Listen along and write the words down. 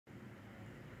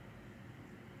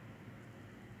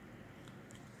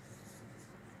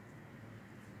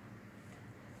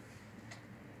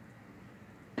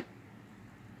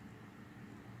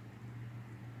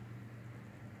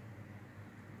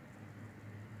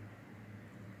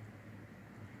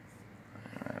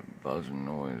buzzing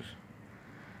noise.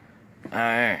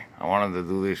 Hey, I wanted to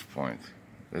do this point.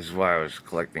 This is why I was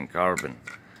collecting carbon.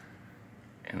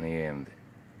 In the end,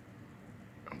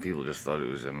 people just thought it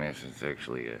was a mess. It's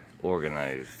actually a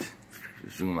organized,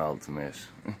 zoom out mess.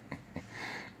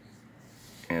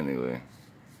 Anyway,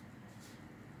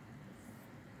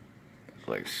 it's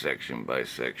like section by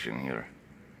section here.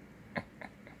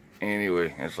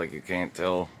 Anyway, it's like you can't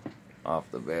tell off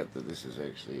the bat that this is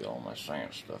actually all my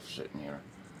science stuff sitting here.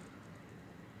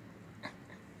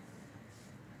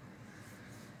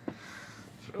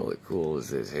 What's really cool is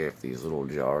that half these little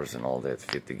jars and all that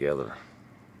fit together.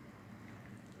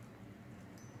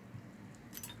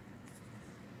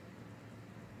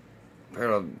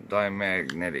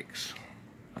 Paradimagnetics,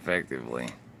 effectively.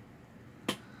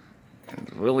 And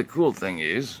the really cool thing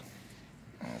is,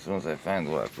 as soon as I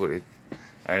find where I put it,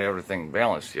 I had everything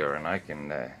balanced here, and I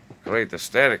can create a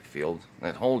static field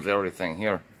that holds everything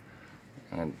here.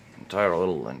 An entire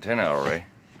little antenna array.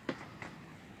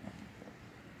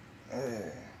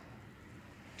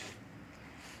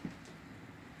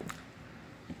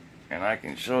 And I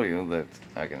can show you that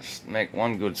I can make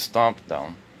one good stomp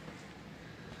down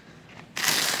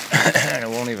and it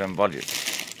won't even budge it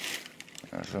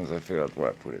as soon as I figure out where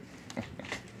I put it.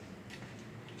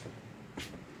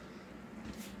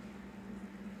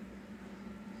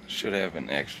 Should have an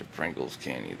extra Pringles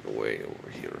can either way over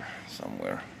here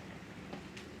somewhere.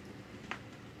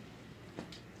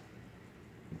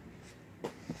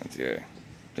 But yeah,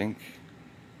 I think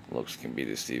looks can be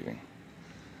deceiving.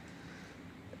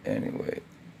 Anyway,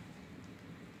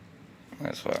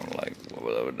 that's why I'm like,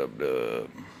 dub.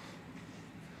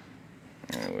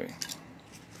 Anyway,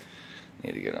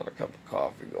 need to get another cup of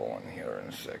coffee going here in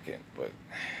a second, but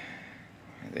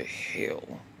the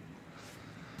hell,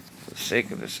 for the sake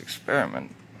of this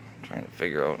experiment, I'm trying to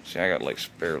figure out, see, I got like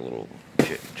spare little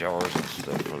jars and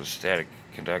stuff for the static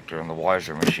conductor on the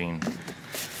Weiser machine.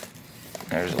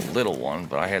 There's a little one,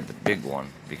 but I had the big one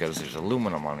because there's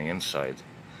aluminum on the inside.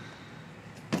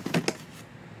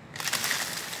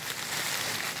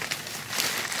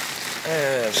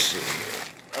 Let's see here.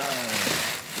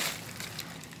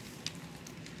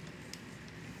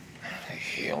 Where the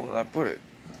hell did I put it?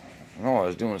 No, I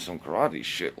was doing some karate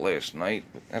shit last night,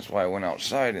 but that's why I went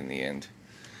outside in the end.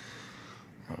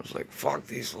 I was like, fuck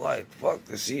these lights, fuck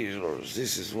the seizures,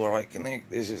 this is where I connect,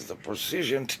 this is the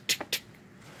precision.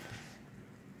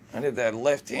 I did that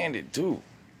left-handed too.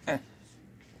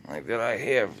 Like, did I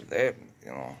have that,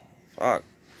 you know, fuck.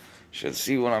 Should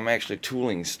see when I'm actually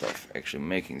tooling stuff, actually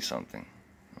making something.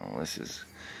 Oh, this is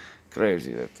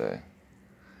crazy that I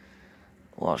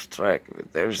lost track of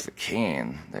it. There's the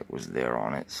can that was there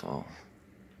on it, so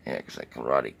yeah, because I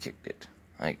karate kicked it.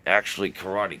 I actually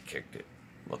karate kicked it.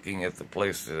 Looking at the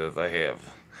places that I have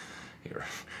here,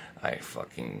 I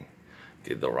fucking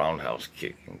did the roundhouse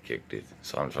kick and kicked it.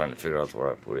 So I'm trying to figure out where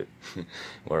I put it,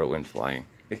 where it went flying.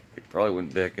 It probably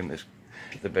went back in this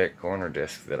the back corner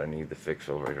desk that I need to fix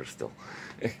over here still.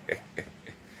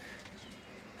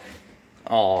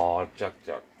 Oh, Chuck.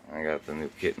 I got the new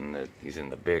kitten that he's in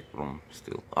the back room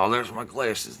still. Oh, there's my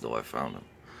glasses though, I found them.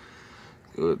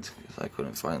 Good, because I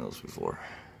couldn't find those before.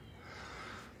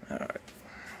 Alright.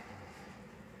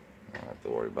 I don't have to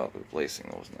worry about replacing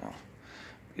those now.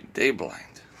 Get day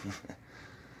blind.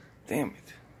 Damn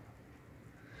it.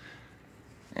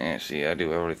 Yeah, see, I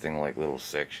do everything like little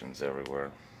sections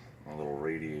everywhere. A little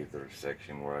radiator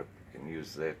section where I can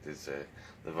use that as that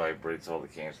vibrates all the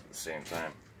cans at the same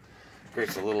time.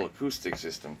 Creates a little acoustic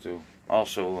system too.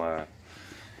 Also,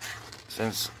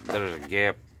 since there's a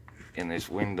gap in this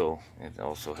window, it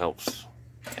also helps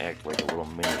act like a little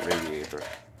mini radiator.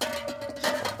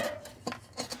 So,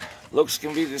 looks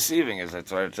can be deceiving, as I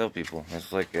try to tell people.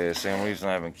 It's like the same reason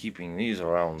I've been keeping these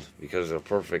around, because they're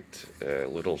perfect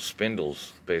little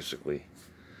spindles, basically.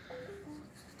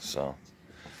 So.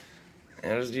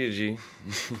 There's GG.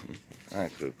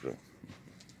 Alright, cool.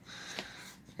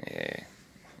 Yeah.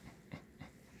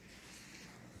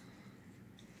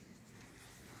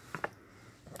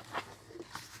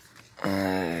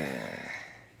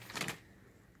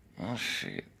 Oh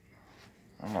shit.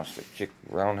 I must have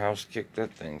roundhouse kicked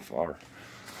that thing far.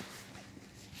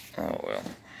 Oh well.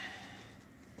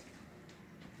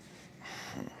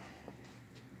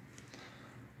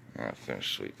 I'll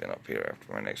finish sweeping up here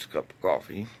after my next cup of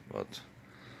coffee, but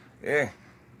yeah,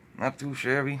 not too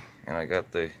shabby. And I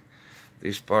got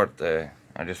this part, I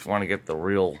just want to get the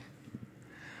real,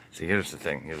 see, here's the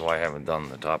thing, here's why I haven't done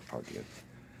the top part yet.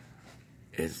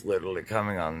 It's literally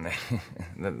coming on,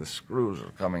 the screws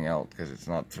are coming out because it's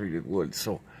not treated wood.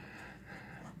 So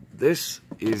this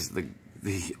is the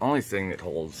only thing that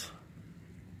holds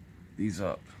these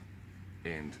up.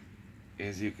 And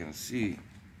as you can see,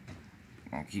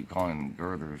 I keep calling them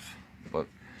girders, but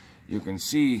you can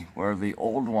see where the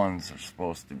old ones are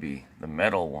supposed to be, the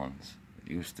metal ones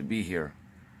that used to be here.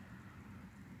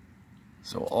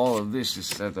 So all of this is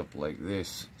set up like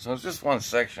this. So it's just one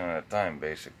section at a time,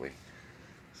 basically.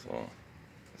 So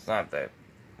it's not that.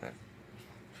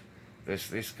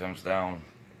 This comes down.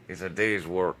 It's a day's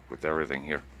work with everything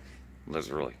here,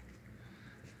 literally.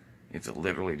 It's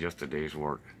literally just a day's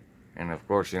work. And of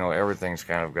course, you know, everything's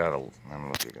kind of got a, I don't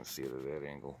know if you can see it at that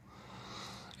angle.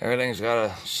 Everything's got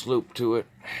a slope to it,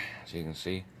 as you can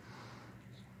see.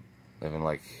 Living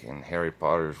like in Harry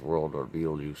Potter's world or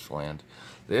Beetlejuice land.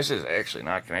 This is actually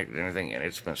not connected to anything, and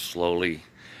it's been slowly,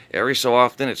 every so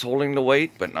often it's holding the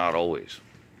weight, but not always.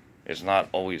 It's not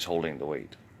always holding the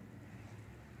weight.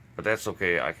 But that's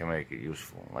okay, I can make it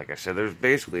useful. Like I said, there's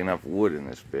basically enough wood in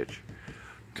this bitch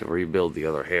to rebuild the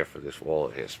other half of this wall.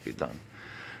 It has to be done.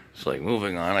 So like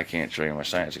moving on, I can't show you my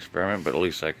science experiment, but at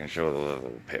least I can show the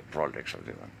little pet projects I'm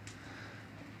doing.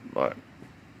 But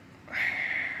I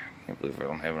can't believe I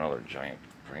don't have another giant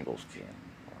Pringles can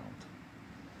around.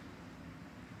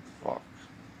 Fuck.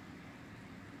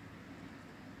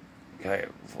 Okay,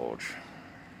 Vouch.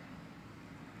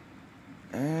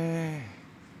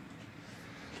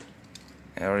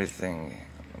 Everything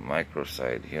on the micro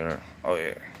side here. Oh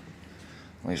yeah.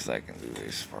 At least I can do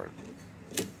this part.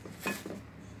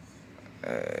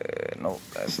 No,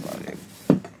 that's not it.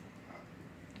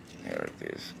 Here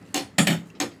it is.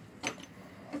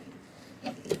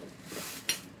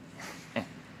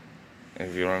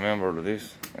 If you remember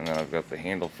this, and then I've got the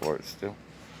handle for it still,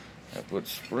 I put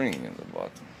spring in the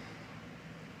bottom.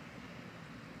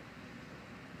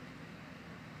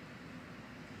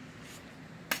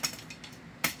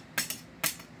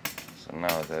 So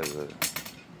now it has a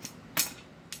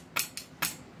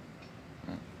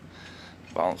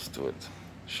bounce to it.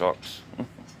 Shocks.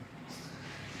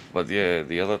 But yeah,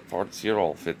 the other parts here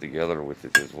all fit together with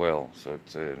it as well. So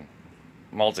it's a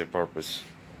multi-purpose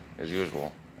as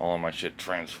usual. All of my shit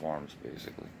transforms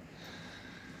basically.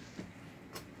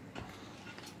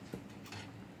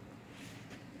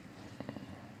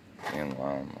 And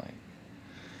like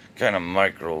kind of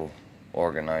micro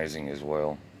organizing as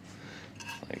well.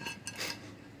 Like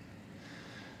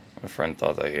my friend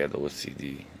thought I had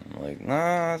OCD. I'm like,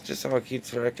 nah, it's just how I keep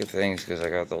track of things because I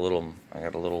got a little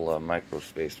micro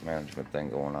space management thing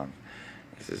going on.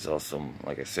 This is also,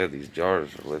 like I said, these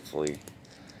jars are literally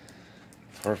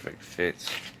perfect fits.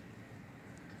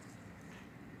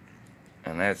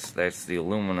 And that's the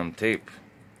aluminum tape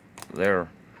there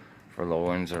for the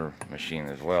Windsor machine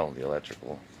as well, the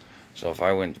electrical. So if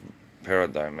I went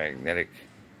paradiamagnetic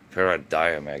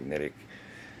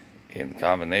in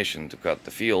combination to cut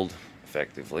the field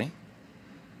effectively,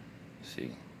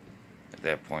 see, at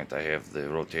that point I have the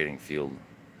rotating field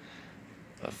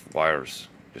of wires,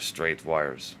 just straight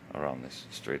wires around this,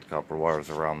 straight copper wires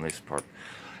around this part.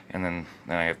 And then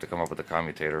I have to come up with a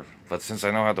commutator. But since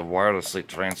I know how to wirelessly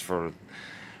transfer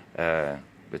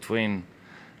between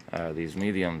these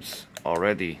mediums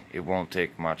already, it won't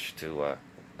take much to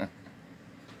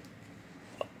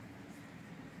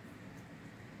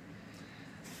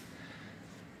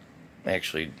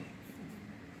actually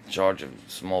charge a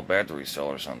small battery cell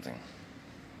or something.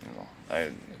 You know,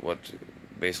 what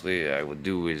basically I would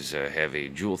do is have a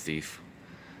jewel thief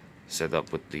set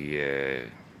up with the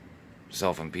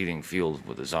self-impeding field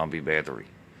with a zombie battery.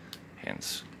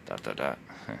 Hence, ...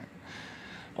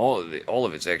 all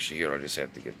of it's actually here. I just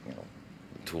have to get, you know,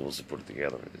 the tools to put it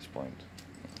together at this point.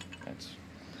 That's.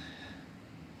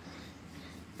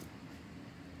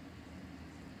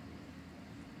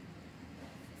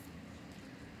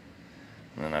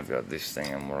 And then I've got this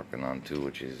thing I'm working on too,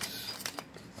 which is,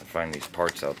 I find these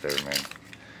parts out there, man.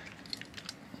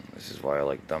 This is why I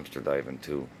like dumpster diving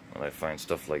too. When I find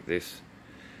stuff like this,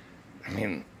 I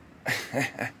mean,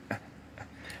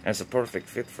 it's a perfect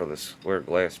fit for the square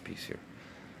glass piece here.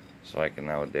 So I can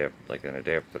now adapt like an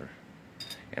adapter.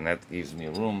 And that gives me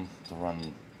room to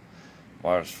run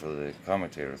wires for the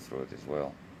commutator through it as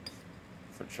well,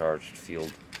 for charged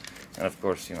field. And of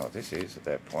course, you know what this is at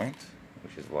that point,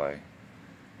 which is why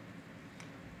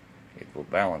it will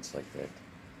balance like that.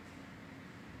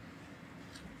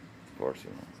 Of course, you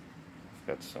know, I've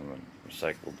got some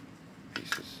recycled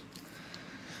pieces.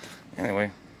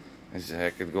 Anyway,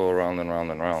 I could go around and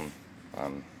round and round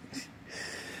on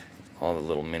all the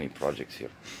little mini projects here,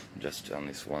 just on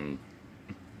this one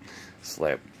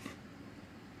slab.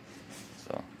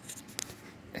 So,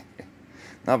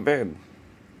 not bad,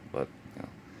 but you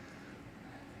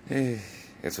know,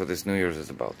 that's what this New Year's is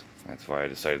about. That's why I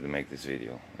decided to make this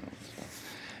video. You know, so.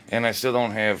 And I still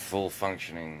don't have full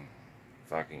functioning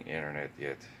fucking internet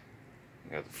yet.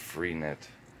 I got the free net.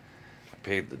 I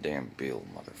paid the damn bill,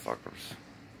 motherfuckers.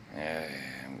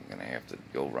 I'm gonna have to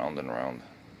go round and round.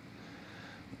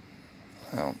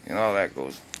 Well, you know how that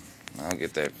goes. I'll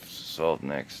get that solved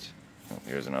next. Oh,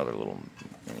 here's another little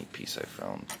mini piece I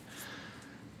found.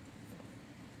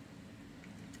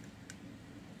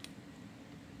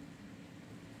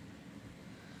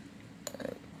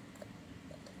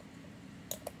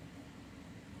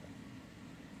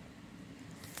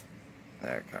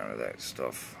 That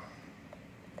stuff.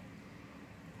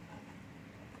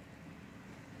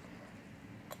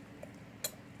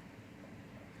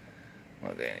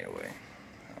 But anyway,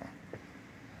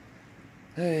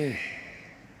 hey,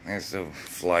 that's the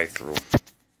fly through.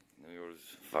 New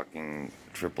York's fucking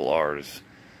triple R's.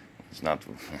 It's not.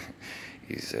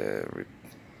 He's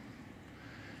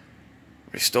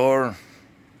restore,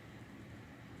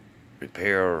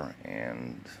 repair,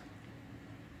 and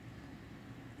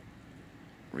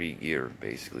re-gear,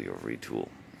 basically, or retool.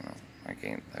 You know,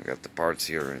 I've got the parts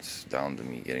here. It's down to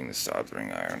me getting the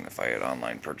soldering iron. If I had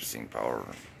online purchasing power,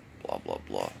 blah blah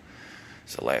blah.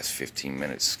 It's the last 15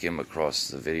 minutes skim across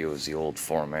the video is the old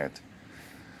format.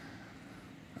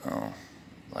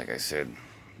 Like I said,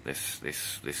 this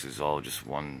is all just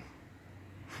one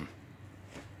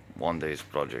day's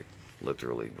project,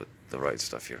 literally, with the right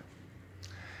stuff here,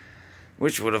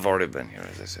 which would have already been here,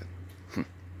 as I said.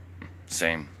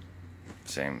 Same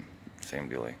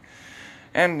dealing.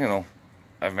 And, you know,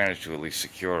 I've managed to at least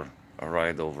secure a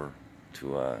ride over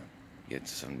to get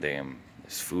some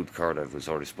this food card I was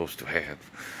already supposed to have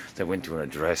that went to an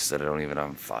address that I don't even have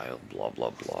on file, blah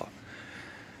blah blah.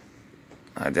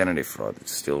 Identity fraud,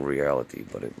 it's still reality,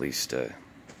 but at least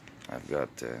I've got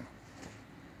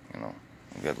you know,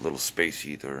 I've got a little space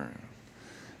heater,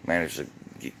 managed to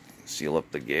seal up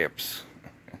the gaps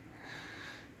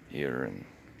here, and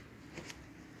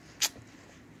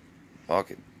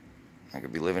fuck it, I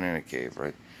could be living in a cave,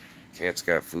 right? Cat's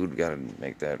got food, gotta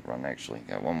make that run. Actually,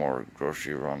 got one more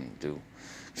grocery run to do.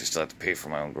 Just have to pay for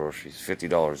my own groceries.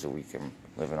 $50 a week I'm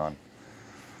living on.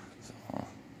 So,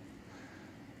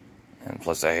 and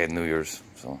plus I had New Year's,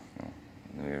 so you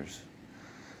know, New Year's.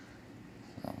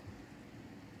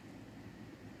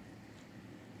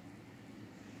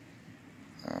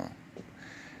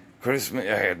 Christmas.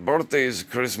 I had birthdays,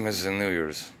 Christmas, and New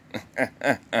Year's.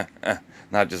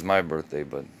 Not just my birthday,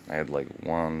 but I had like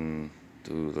 1,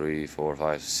 2, 3, 4,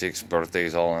 5, 6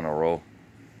 birthdays all in a row.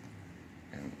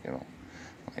 And you know,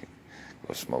 like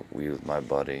go smoke weed with my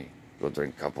buddy, go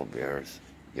drink a couple beers,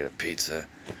 get a pizza.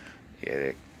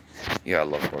 Yeah, I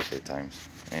love birthday times.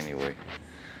 Anyway,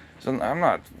 so I'm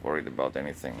not worried about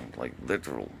anything like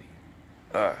literally.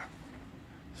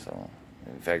 So,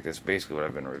 in fact, that's basically what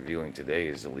I've been reviewing today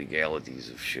is the legalities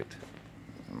of shit.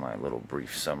 My little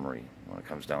brief summary when it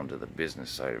comes down to the business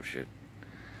side of shit.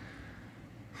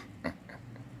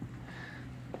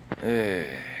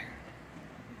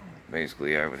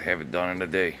 Basically, I would have it done in a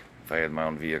day if I had my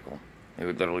own vehicle. It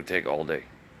would literally take all day,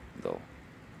 though.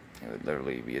 It would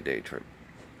literally be a day trip.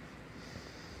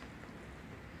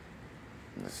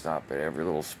 To stop at every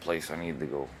little place I need to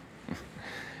go.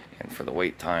 And for the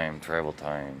wait time, travel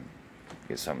time,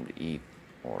 get something to eat,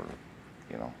 or,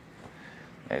 you know,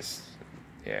 that's,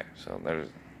 yeah, so there's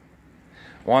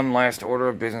one last order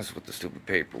of business with the stupid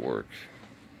paperwork.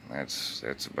 That's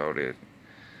about it.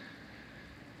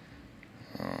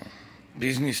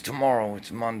 Business tomorrow.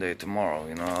 It's Monday tomorrow.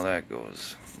 You know how that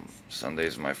goes.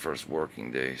 Sunday's my first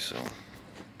working day, so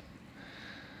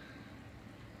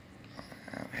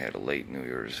I had a late New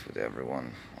Year's with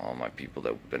everyone. All my people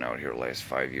that have been out here the last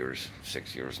 5 years,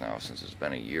 6 years now, since it's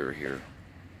been a year here.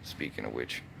 Speaking of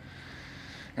which.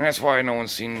 And that's why no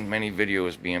one's seen many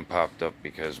videos being popped up,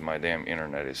 because my damn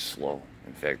internet is slow.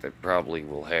 In fact, I probably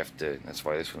will have to, that's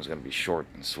why this one's going to be short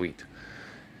and sweet.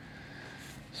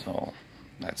 So,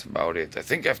 that's about it. I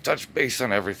think I've touched base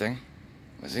on everything.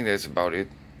 I think that's about it.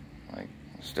 Like,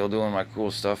 still doing my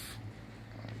cool stuff.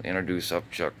 I'll introduce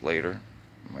Upchuck later.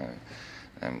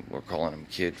 And we're calling him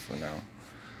Kid for now.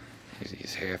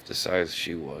 He's half the size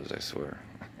she was, I swear.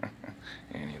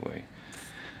 Anyway.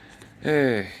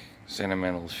 Hey,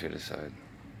 sentimental shit aside.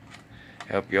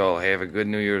 Hope y'all have a good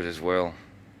New Year's as well.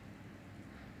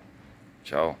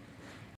 Ciao.